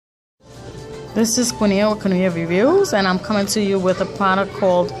This is Quinea with Quinea Reviews, and I'm coming to you with a product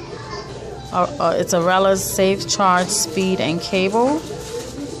called it's Arrela's Safe Charge Speed and Cable.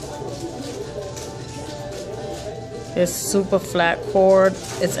 It's super flat cord.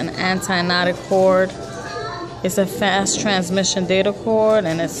 It's an anti-knotted cord. It's a fast transmission data cord,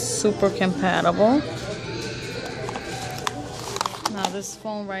 and it's super compatible. Now this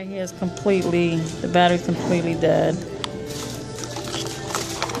phone right here is the battery's completely dead.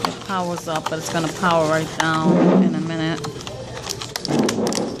 Powers up, but it's gonna power right down in a minute. I'm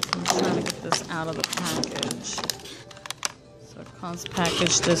trying to get this out of the package. So it comes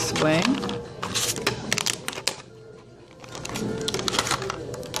packaged this way.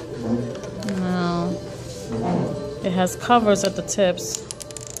 Now it has covers at the tips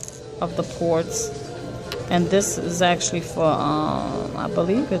of the ports, and this is actually for I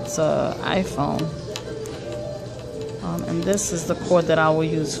believe it's an iPhone. And this is the cord that I will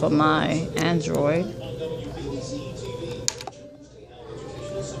use for my Android.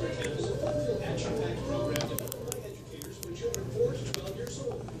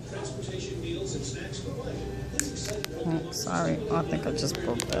 Oh, sorry, I think I just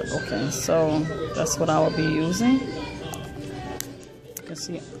broke that. Okay, so that's what I will be using. You can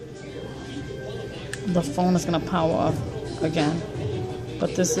see the phone is going to power up again.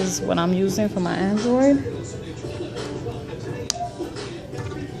 But this is what I'm using for my Android.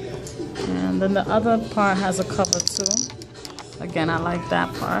 And then the other part has a cover too. Again, I like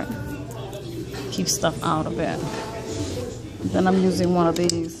that part. Keep stuff out of it. Then I'm using one of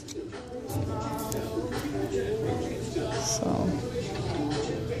these. So,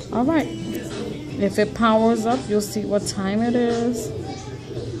 all right. If it powers up, you'll see what time it is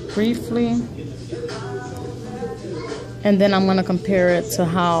briefly. And then I'm going to compare it to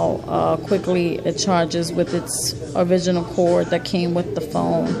how quickly it charges with its original cord that came with the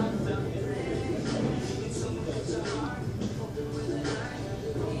phone.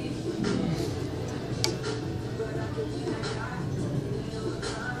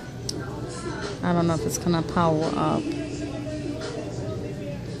 I don't know if it's gonna power up.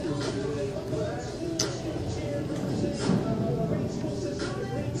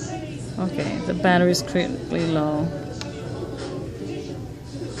 Okay, the battery is critically low.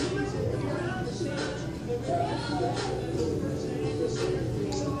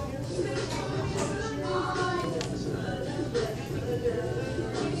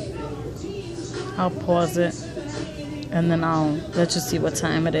 I'll pause it, and then I'll let you see what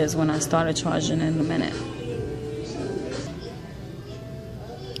time it is when I started charging in a minute.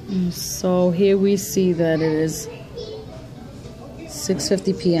 So here we see that it is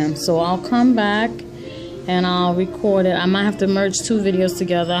 6:50 p.m. So I'll come back and I'll record it. I might have to merge two videos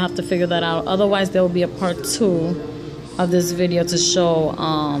together. I have to figure that out. Otherwise, there will be a part 2 of this video to show,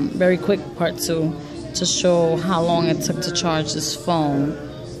 very quick part 2, to show how long it took to charge this phone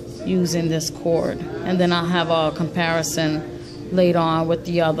using this cord. And then I'll have a comparison later on with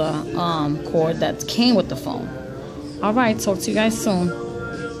the other cord that came with the phone. All right, talk to you guys soon.